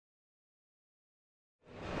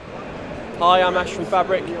Hi, I'm Ash from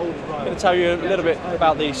Fabric. I'm going to tell you a little bit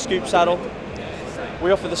about the scoop saddle. We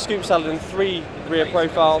offer the scoop saddle in 3 rear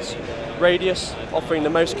profiles. Radius, offering the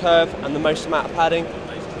most curve and the most amount of padding.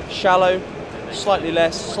 Shallow, slightly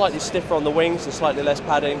less, slightly stiffer on the wings and slightly less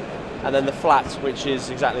padding. And then the flat, which is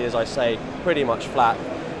exactly as I say, pretty much flat,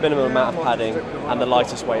 minimum amount of padding and the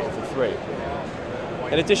lightest weight of the 3.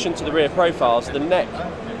 In addition to the rear profiles, the neck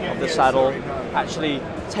of the saddle actually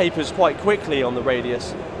tapers quite quickly on the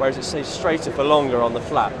radius, whereas it stays straighter for longer on the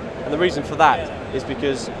flat. And the reason for that is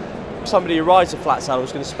because somebody who rides a flat saddle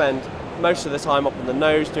is going to spend most of the time up on the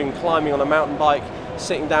nose, doing climbing on a mountain bike,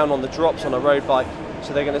 sitting down on the drops on a road bike,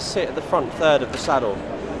 so they're going to sit at the front third of the saddle.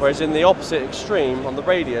 Whereas in the opposite extreme, on the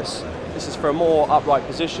radius, this is for a more upright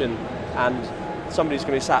position, and somebody's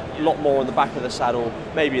going to be sat a lot more on the back of the saddle,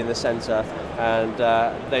 maybe in the centre, and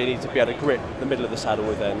they need to be able to grip the middle of the saddle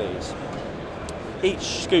with their knees.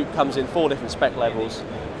 Each scoop comes in 4 different spec levels.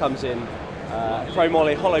 Comes in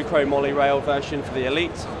chromoly, hollow chromoly rail version for the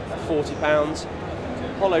elite at £40,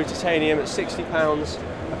 hollow titanium at £60,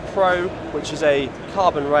 a pro, which is a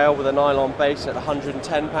carbon rail with a nylon base at £110,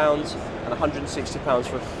 and £160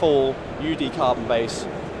 for a full UD carbon base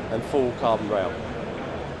and full carbon rail.